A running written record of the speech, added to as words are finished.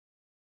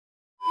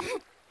っ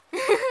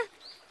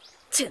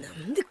てな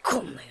んでこ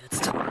んなや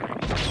つと。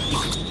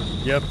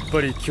やっ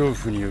ぱり恐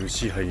怖による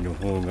支配の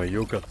方が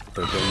良かっ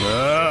たか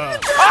な。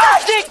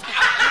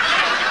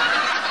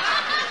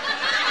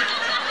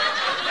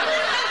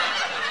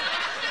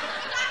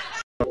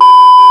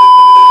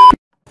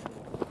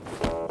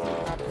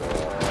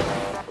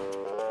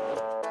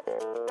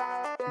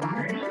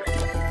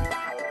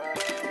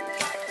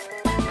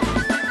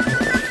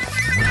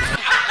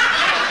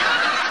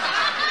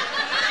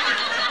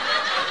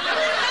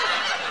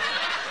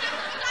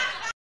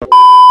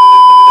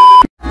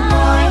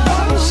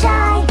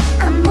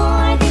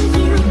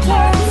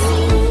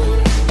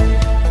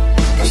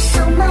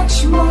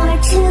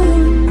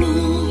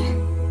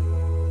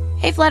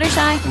Hey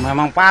Fluttershy.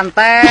 Memang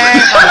pantai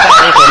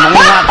itu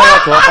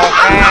menguat dua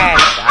pokek.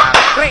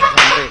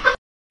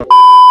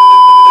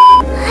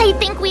 I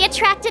think we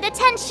attracted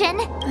attention.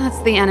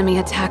 That's the enemy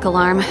attack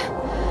alarm.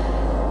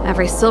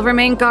 Every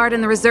Silvermane guard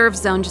in the reserve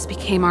zone just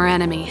became our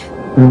enemy.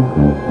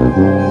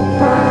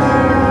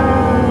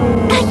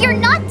 You're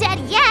not dead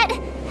yet.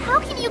 How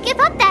can you give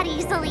up that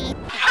easily?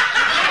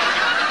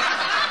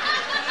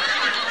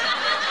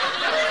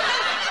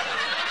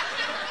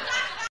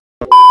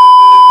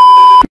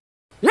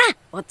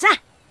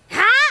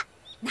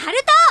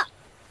 Naruto!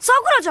 さ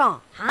くらちゃん、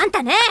あん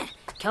たね、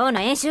今日の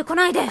演習来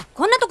ないで、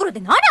こんなところで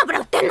何油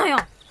売ってんのよ。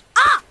あ、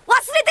忘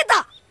れて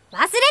た。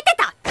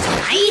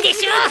いいで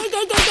しょ。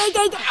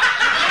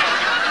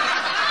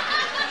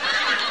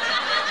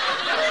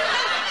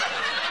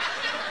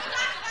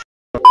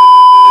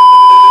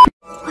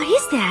What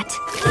is that?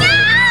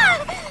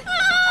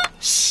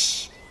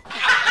 Shh.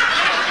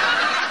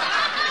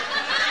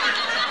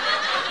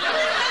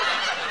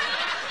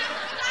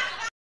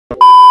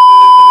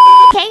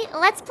 Okay,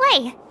 let's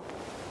play.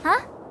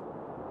 Huh?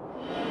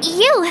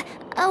 You!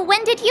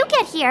 When did you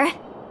get here?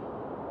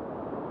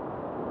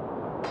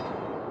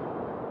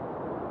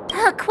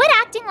 Quit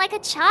acting like a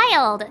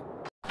child.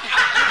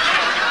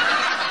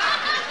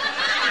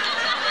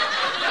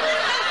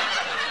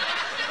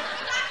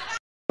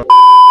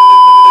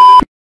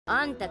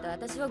 あんたと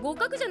私は互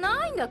角じゃ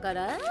ないんだか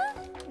ら。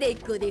で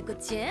こでこ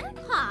ちゃん。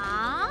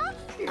はあ？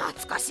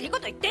懐かしいこ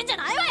と言ってんじゃ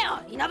ないわよ、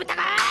稲豚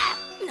が。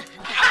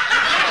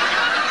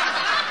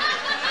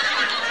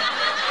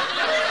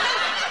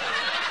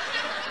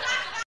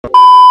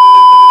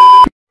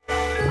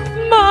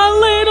My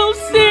little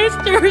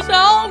sister's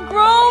all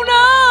grown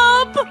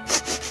up!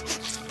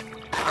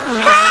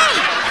 Hey!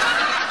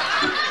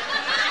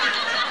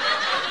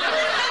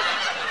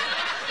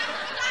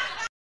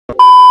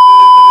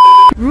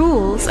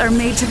 Rules are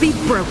made to be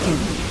broken.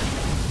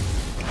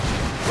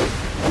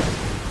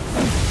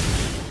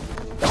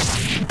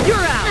 You're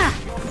out!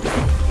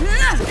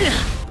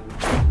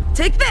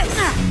 Take this!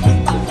 Batter up!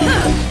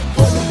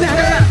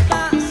 Batter up!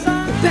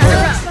 Batter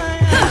up!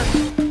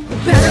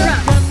 Batter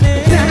up!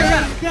 Batter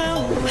up!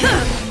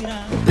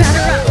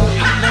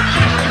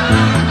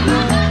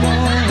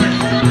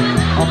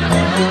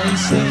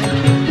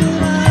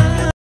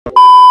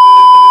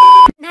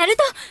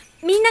 Naruto,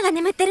 みんなが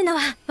眠ってるの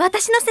は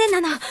私のせい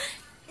なの。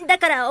だ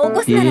から起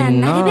こすなら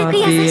なるべく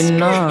優し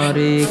く。あ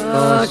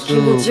あ、気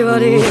持ち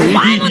悪い。お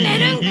前も寝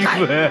るんか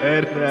い。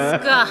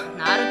つか、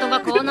ナルトが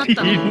こうなっ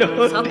た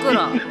のさく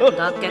ら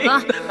だっけか。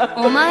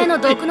お前の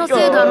毒の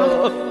せいだ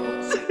ろ。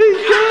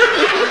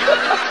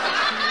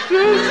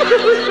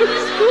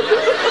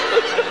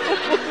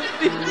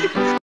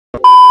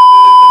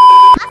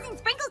Tossing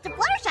sprinkles to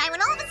Fluttershy when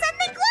all of a sudden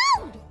they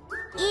glowed.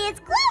 It's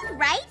glowed,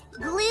 right?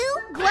 Glue,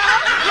 glow,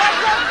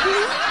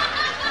 glue.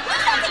 Glue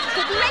sounds like it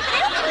could be right, but I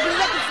don't mean glue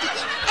like it's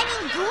sticky. I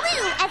mean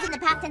glue as in the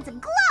past tense of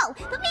glow.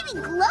 But maybe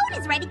glowed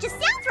is right, it just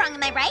sounds wrong,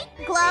 am I right?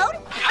 Glowed,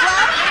 glow,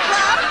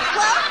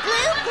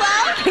 glue,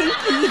 glow.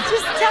 Pinky,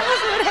 just tell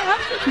us what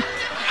happened.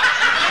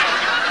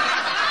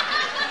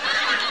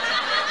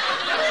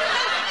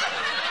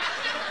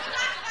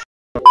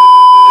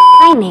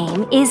 My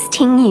name is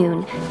Ting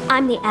Yoon.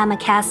 I'm the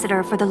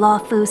ambassador for the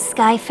Lawfu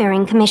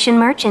Skyfaring Commission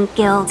Merchant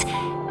Guild.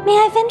 May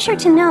I venture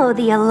to know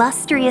the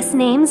illustrious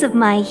names of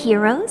my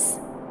heroes?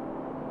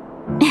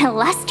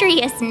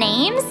 Illustrious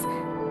names?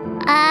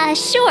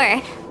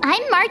 Sure.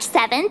 I'm March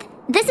 7th.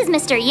 This is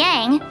Mr.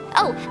 Yang.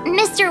 Oh,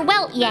 Mr.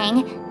 Welt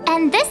Yang.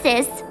 And this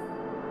is...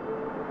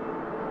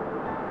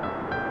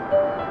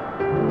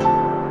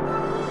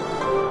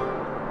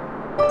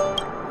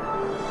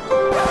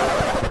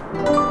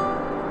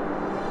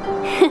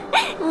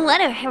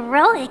 What a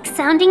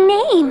heroic-sounding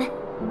name!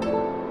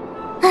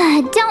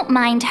 Don't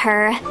mind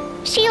her.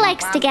 She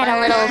likes to get a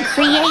little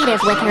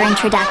creative with her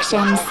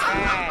introductions.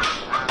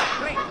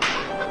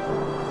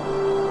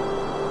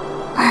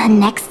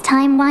 Next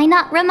time, why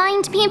not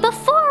remind me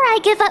before I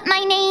give up my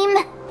name?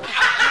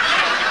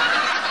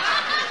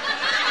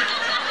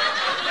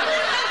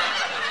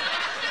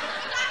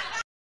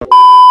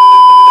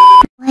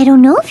 I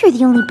don't know if you're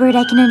the only bird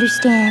I can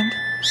understand.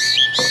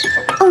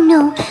 Oh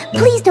no,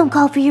 please don't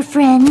call for your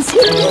friends.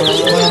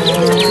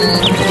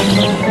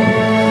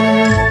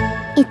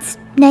 It's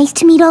nice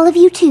to meet all of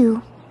you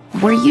too.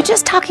 Were you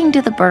just talking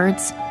to the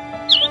birds?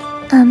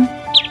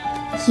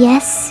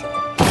 Yes.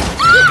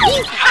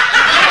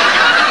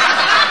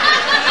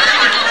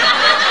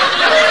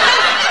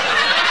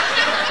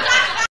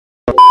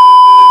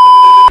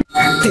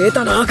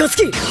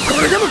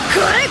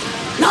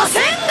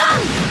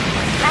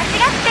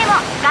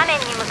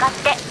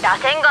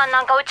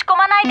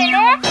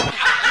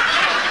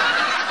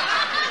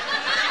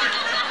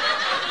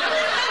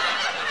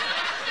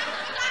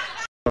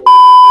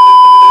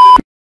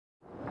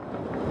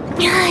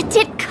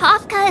 Did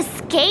Kafka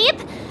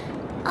escape?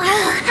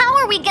 How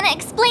are we gonna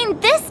explain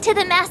this to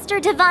the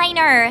Master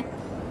Diviner?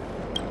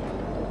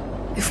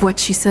 If what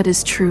she said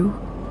is true,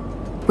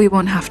 we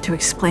won't have to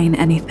explain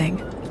anything.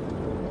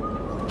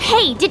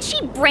 Hey, did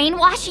she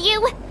brainwash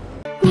you?